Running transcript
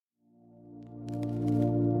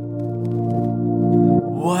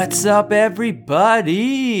What's up,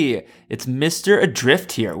 everybody? It's Mr.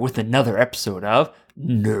 Adrift here with another episode of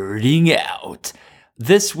Nerding Out.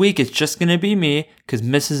 This week, it's just going to be me because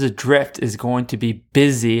Mrs. Adrift is going to be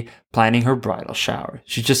busy planning her bridal shower.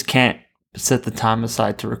 She just can't set the time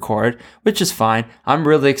aside to record, which is fine. I'm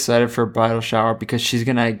really excited for a bridal shower because she's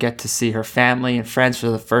going to get to see her family and friends for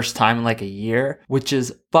the first time in like a year, which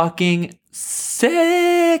is fucking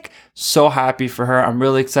sick. So happy for her. I'm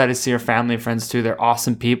really excited to see her family and friends too. They're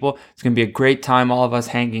awesome people. It's going to be a great time, all of us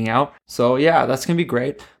hanging out. So yeah, that's going to be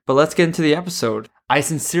great. But let's get into the episode. I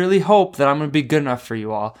sincerely hope that I'm going to be good enough for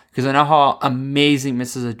you all because I know how amazing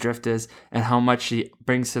Mrs. Adrift is and how much she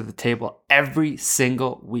brings to the table every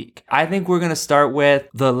single week. I think we're going to start with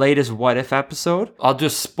the latest What If episode. I'll do a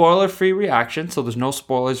spoiler-free reaction, so there's no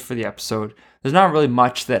spoilers for the episode. There's not really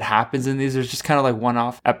much that happens in these. There's just kind of like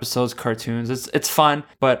one-off episodes, cartoons. It's fun,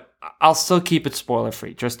 but I'll still keep it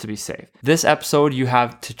spoiler-free just to be safe. This episode, you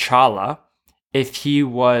have T'Challa if he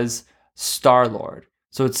was Star-Lord.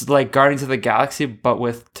 So it's like Guardians of the Galaxy, but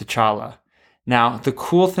with T'Challa. Now, the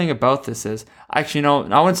cool thing about this is, actually, no,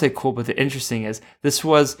 I wouldn't say cool, but the interesting is, this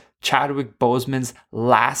was Chadwick Boseman's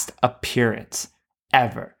last appearance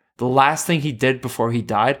ever. The last thing he did before he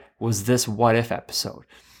died was this What If episode.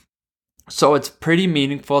 So it's pretty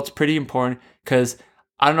meaningful. It's pretty important because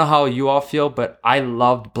I don't know how you all feel, but I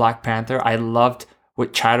loved Black Panther. I loved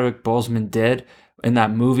what Chadwick Boseman did in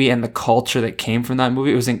that movie and the culture that came from that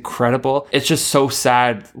movie. It was incredible. It's just so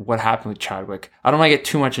sad what happened with Chadwick. I don't want to get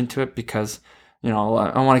too much into it because, I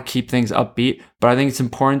want to keep things upbeat, but I think it's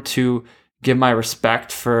important to give my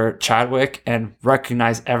respect for Chadwick and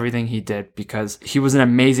recognize everything he did because he was an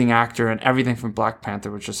amazing actor and everything from Black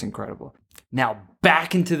Panther was just incredible. Now,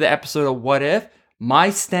 back into the episode of What If.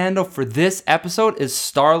 My stand-up for this episode is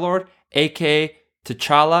Star-Lord, aka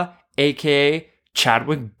T'Challa, aka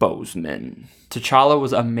Chadwick Boseman. T'Challa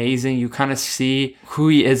was amazing. You kind of see who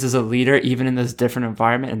he is as a leader, even in this different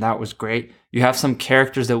environment, and that was great. You have some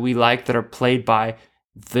characters that we like that are played by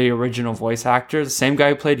the original voice actor. The same guy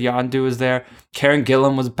who played Yondu is there. Karen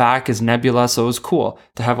Gillan was back as Nebula, so it was cool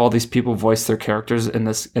to have all these people voice their characters in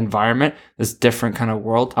this environment, this different kind of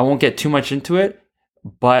world. I won't get too much into it,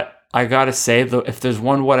 but I gotta say, though, if there's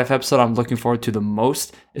one What If episode I'm looking forward to the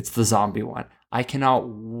most, it's the zombie one. I cannot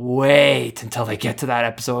wait until they get to that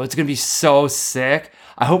episode. It's going to be so sick.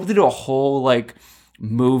 I hope they do a whole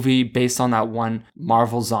movie based on that one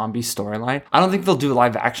Marvel zombie storyline. I don't think they'll do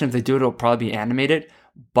live action. If they do it, it'll probably be animated.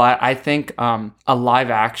 But I think a live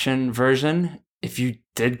action version, if you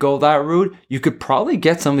did go that route, you could probably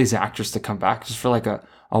get some of these actors to come back just for like a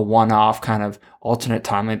one-off kind of alternate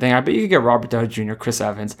timeline thing. I bet you could get Robert Downey Jr., Chris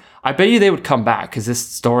Evans. I bet you they would come back because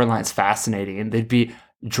this storyline is fascinating and they'd be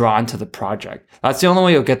drawn to the project. That's the only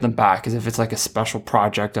way you'll get them back is if it's like a special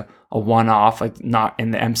project, a one-off, like not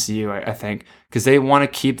in the MCU, I think, because they want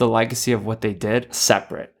to keep the legacy of what they did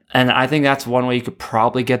separate. And I think that's one way you could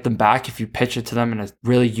probably get them back if you pitch it to them in a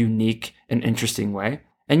really unique and interesting way.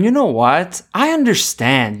 And you know what? I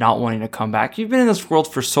understand not wanting to come back. You've been in this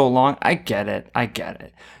world for so long. I get it.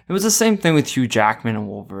 It was the same thing with Hugh Jackman and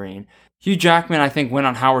Wolverine. Hugh Jackman, I think, went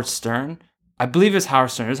on Howard Stern. I believe it's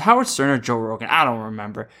Howard Stern. It was Howard Stern or Joe Rogan. I don't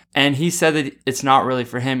remember. And he said that it's not really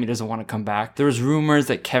for him. He doesn't want to come back. There was rumors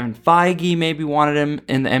that Kevin Feige maybe wanted him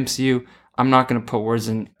in the MCU. I'm not going to put words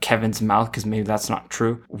in Kevin's mouth because maybe that's not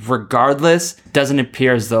true. Regardless, it doesn't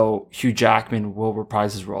appear as though Hugh Jackman will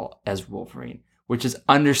reprise his role as Wolverine, which is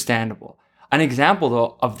understandable. An example,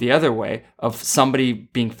 though, of the other way of somebody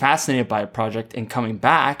being fascinated by a project and coming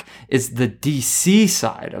back is the DC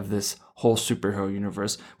side of this whole superhero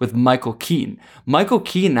universe with Michael Keaton. Michael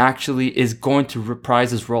Keaton actually is going to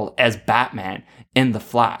reprise his role as Batman in The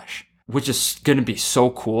Flash, which is going to be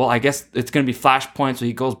so cool. I guess it's going to be Flashpoint, so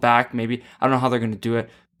he goes back maybe. I don't know how they're going to do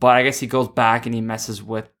it, but I guess he goes back and he messes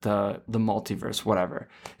with the multiverse, whatever.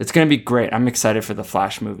 It's going to be great. I'm excited for the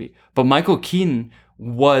Flash movie. But Michael Keaton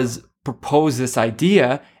proposed this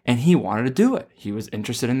idea and he wanted to do it. He was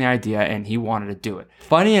interested in the idea and he wanted to do it.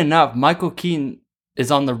 Funny enough, Michael Keaton is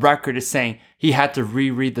on the record as saying he had to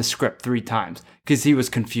reread the script 3 times because he was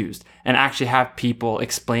confused and actually have people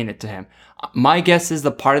explain it to him. My guess is the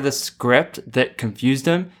part of the script that confused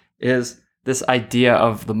him is this idea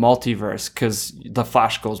of the multiverse because the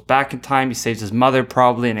Flash goes back in time, he saves his mother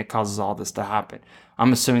probably, and it causes all this to happen.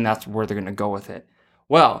 I'm assuming that's where they're going to go with it.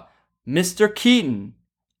 Well, Mr. Keaton,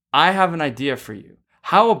 I have an idea for you.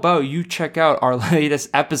 How about you check out our latest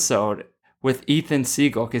episode with Ethan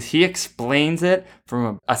Siegel because he explains it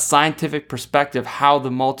from a scientific perspective how the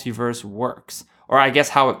multiverse works, or I guess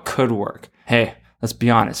how it could work. Hey, let's be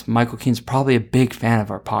honest, Michael Keaton's probably a big fan of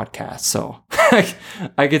our podcast, so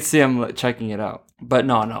I could see him checking it out. But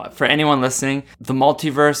no. For anyone listening, the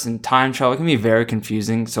multiverse and time travel can be very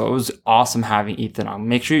confusing. So it was awesome having Ethan on.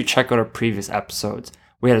 Make sure you check out our previous episodes.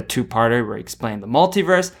 We had a 2-parter where he explained the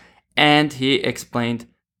multiverse and he explained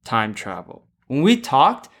time travel. When we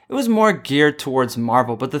talked, it was more geared towards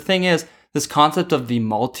Marvel. But the thing is, this concept of the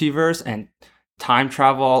multiverse and time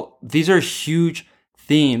travel, these are huge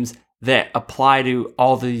themes that apply to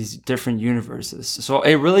all these different universes. So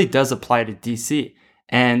it really does apply to DC.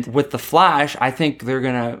 And with The Flash, I think they're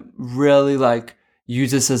going to really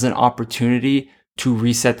use this as an opportunity to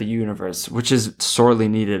reset the universe, which is sorely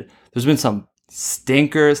needed. There's been some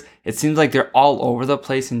stinkers. It seems like they're all over the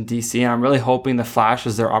place in DC, and I'm really hoping The Flash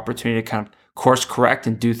is their opportunity to kind of course correct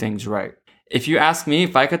and do things right. If you ask me,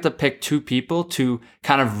 if I got to pick 2 people to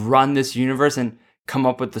kind of run this universe and come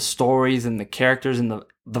up with the stories and the characters and the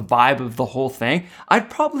vibe of the whole thing, I'd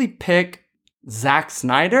probably pick Zack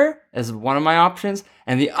Snyder as one of my options.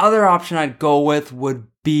 And the other option I'd go with would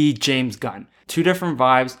be James Gunn. 2 different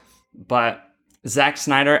vibes, but Zack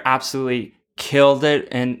Snyder absolutely killed it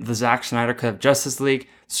in the Zack Snyder Cut of Justice League.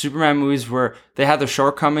 Superman movies they had their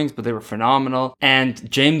shortcomings, but they were phenomenal. And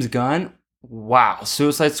James Gunn, wow,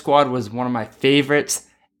 Suicide Squad was one of my favorites,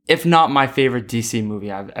 if not my favorite DC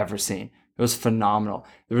movie I've ever seen. It was phenomenal.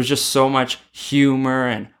 There was just so much humor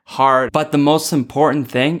and heart. But the most important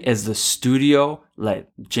thing is the studio let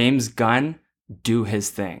James Gunn do his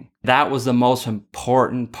thing. That was the most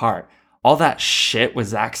important part. All that shit with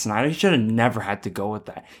Zack Snyder, he should have never had to go with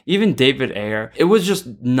that. Even David Ayer, it was just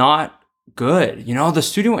not good. The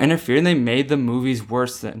studio interfered and they made the movies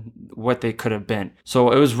worse than what they could have been.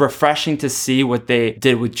 So it was refreshing to see what they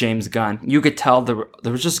did with James Gunn. You could tell there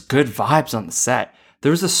was just good vibes on the set.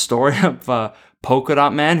 There was a story of Polka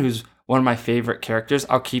Dot Man, who's one of my favorite characters.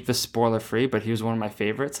 I'll keep this spoiler free, but he was one of my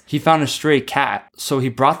favorites. He found a stray cat. So he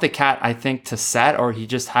brought the cat, I think, to set, or he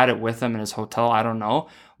just had it with him in his hotel. I don't know.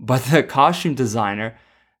 But the costume designer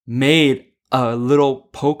made a little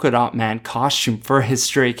Polka Dot Man costume for his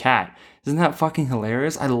stray cat. Isn't that fucking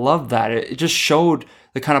hilarious? I love that. It just showed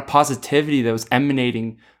the kind of positivity that was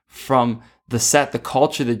emanating from the set, the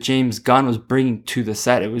culture that James Gunn was bringing to the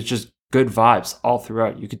set. It was just good vibes all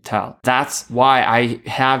throughout, you could tell. That's why I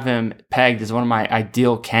have him pegged as one of my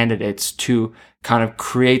ideal candidates to kind of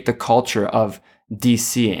create the culture of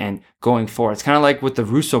DC and going forward. It's kind of like with the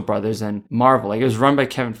Russo brothers and Marvel. It was run by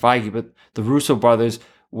Kevin Feige, but the Russo brothers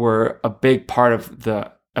were a big part of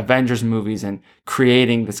the Avengers movies and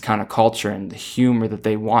creating this kind of culture and the humor that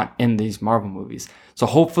they want in these Marvel movies. So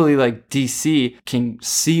hopefully DC can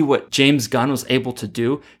see what James Gunn was able to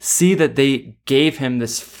do, see that they gave him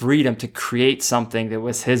this freedom to create something that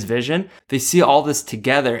was his vision. They see all this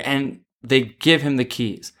together and they give him the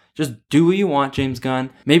keys. Just do what you want, James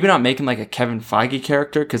Gunn. Maybe not make him like a Kevin Feige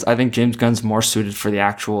character, because I think James Gunn's more suited for the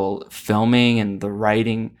actual filming and the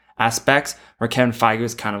writing aspects, where Kevin Feige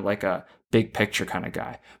is kind of like a big picture kind of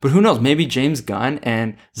guy. But who knows? Maybe James Gunn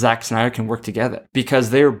and Zack Snyder can work together, because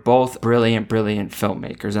they're both brilliant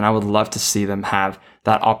filmmakers. And I would love to see them have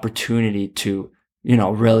that opportunity to,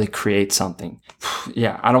 really create something.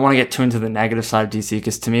 Yeah, I don't want to get too into the negative side of DC,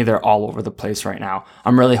 because to me, they're all over the place right now.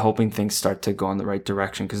 I'm really hoping things start to go in the right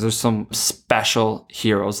direction, because there's some special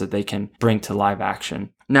heroes that they can bring to live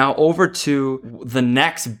action. Now over to the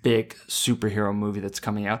next big superhero movie that's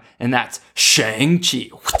coming out, and that's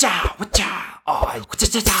Shang-Chi.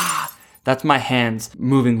 That's my hands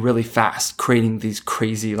moving really fast, creating these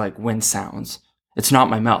crazy wind sounds. It's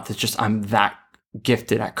not my mouth, it's just I'm that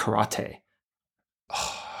gifted at karate.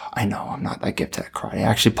 I know I'm not that gifted at karate. I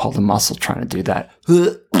actually pulled a muscle trying to do that.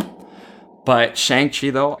 But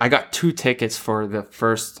Shang-Chi though, I got 2 tickets for the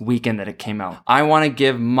first weekend that it came out. I want to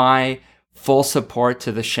give my full support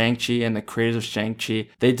to the Shang-Chi and the creators of Shang-Chi.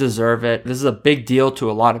 They deserve it. This is a big deal to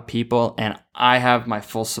a lot of people, and I have my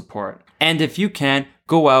full support. And if you can,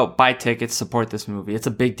 go out, buy tickets, support this movie. It's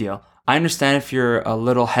a big deal. I understand if you're a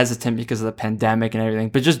little hesitant because of the pandemic and everything,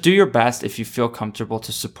 but just do your best if you feel comfortable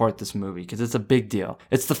to support this movie, because it's a big deal.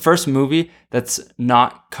 It's the first movie that's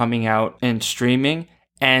not coming out in streaming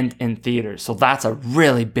and in theaters. So that's a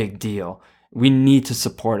really big deal. We need to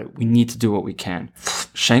support it. We need to do what we can.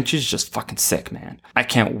 Shang-Chi's just fucking sick, man. I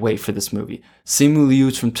can't wait for this movie. Simu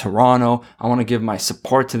Liu's from Toronto. I want to give my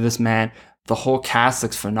support to this man. The whole cast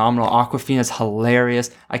looks phenomenal. Awkwafina's hilarious.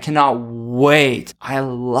 I cannot wait. I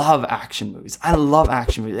love action movies.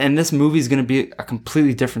 And this movie is going to be a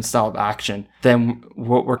completely different style of action than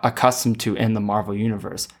what we're accustomed to in the Marvel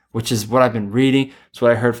Universe, which is what I've been reading. It's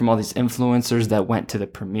what I heard from all these influencers that went to the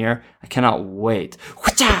premiere. I cannot wait.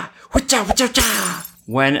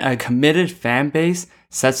 When a committed fan base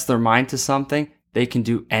sets their mind to something, They can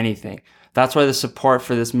do anything. That's why the support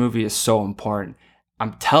for this movie is so important.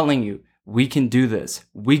 I'm telling you, we can do this.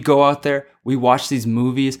 We go out there, we watch these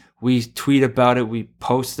movies, we tweet about it, we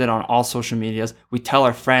post it on all social medias, we tell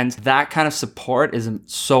our friends. That kind of support is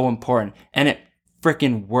so important, and it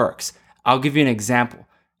freaking works. I'll give you an example.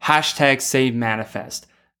 #SaveManifest.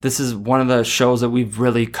 This is one of the shows that we've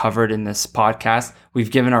really covered in this podcast.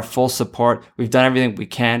 We've given our full support. We've done everything we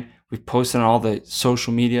can. We've posted on all the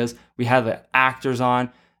social medias. We had the actors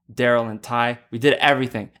on, Daryl and Ty. We did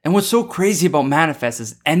everything. And what's so crazy about Manifest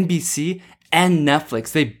is NBC and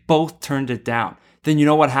Netflix, they both turned it down. Then you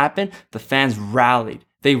know what happened? The fans rallied.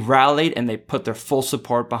 They rallied and they put their full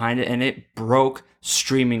support behind it, and it broke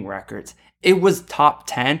streaming records. It was top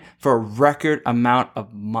 10 for a record amount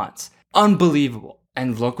of months. Unbelievable.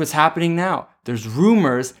 And look what's happening now. There's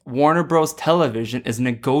rumors Warner Bros. Television is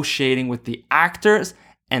negotiating with the actors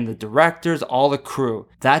and the directors, all the crew.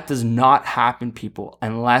 That does not happen, people,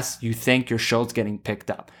 unless you think your show's getting picked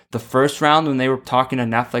up. The first round, when they were talking to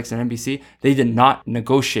Netflix and NBC, they did not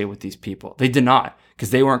negotiate with these people. They did not,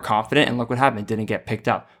 because they weren't confident, and look what happened. It didn't get picked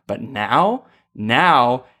up. But now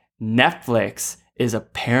Netflix is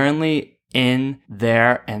apparently in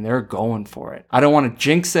there and they're going for it. I don't want to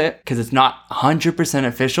jinx it because it's not 100%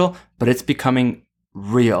 official, but it's becoming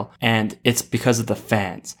real, and it's because of the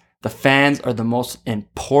fans. The fans are the most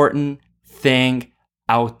important thing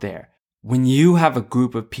out there. When you have a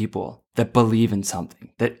group of people that believe in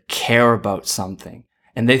something, that care about something,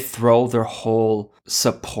 and they throw their whole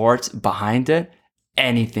support behind it,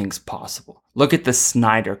 anything's possible. Look at the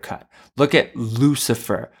Snyder Cut. Look at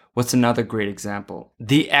Lucifer. What's another great example?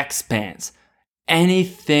 The Expanse.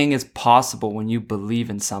 Anything is possible when you believe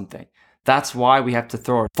in something. That's why we have to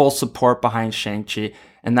throw our full support behind Shang-Chi,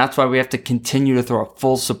 and that's why we have to continue to throw our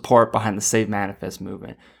full support behind the Save Manifest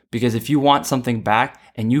movement. Because if you want something back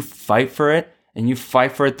and you fight for it, and you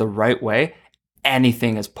fight for it the right way,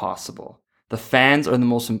 anything is possible. The fans are the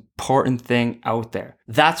most important thing out there.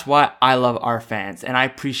 That's why I love our fans, and I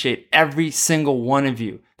appreciate every single one of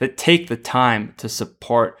you that take the time to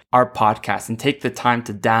support our podcast and take the time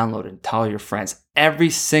to download and tell your friends. Every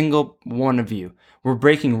single one of you. We're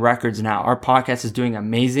breaking records now. Our podcast is doing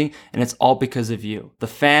amazing, and it's all because of you. The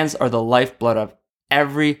fans are the lifeblood of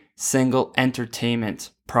every single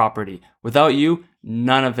entertainment property. Without you,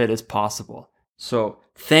 none of it is possible. So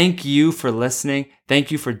thank you for listening.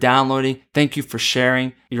 Thank you for downloading. Thank you for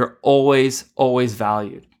sharing. You're always, always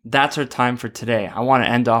valued. That's our time for today. I want to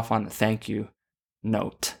end off on a thank you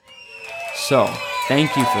note. So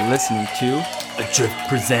thank you for listening to Adrift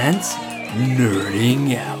Presents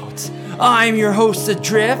Nerding Out. I'm your host,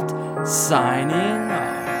 Adrift, signing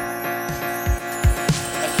off.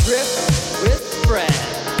 Adrift with friends.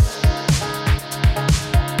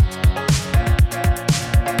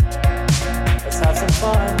 Let's have some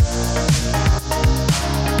fun.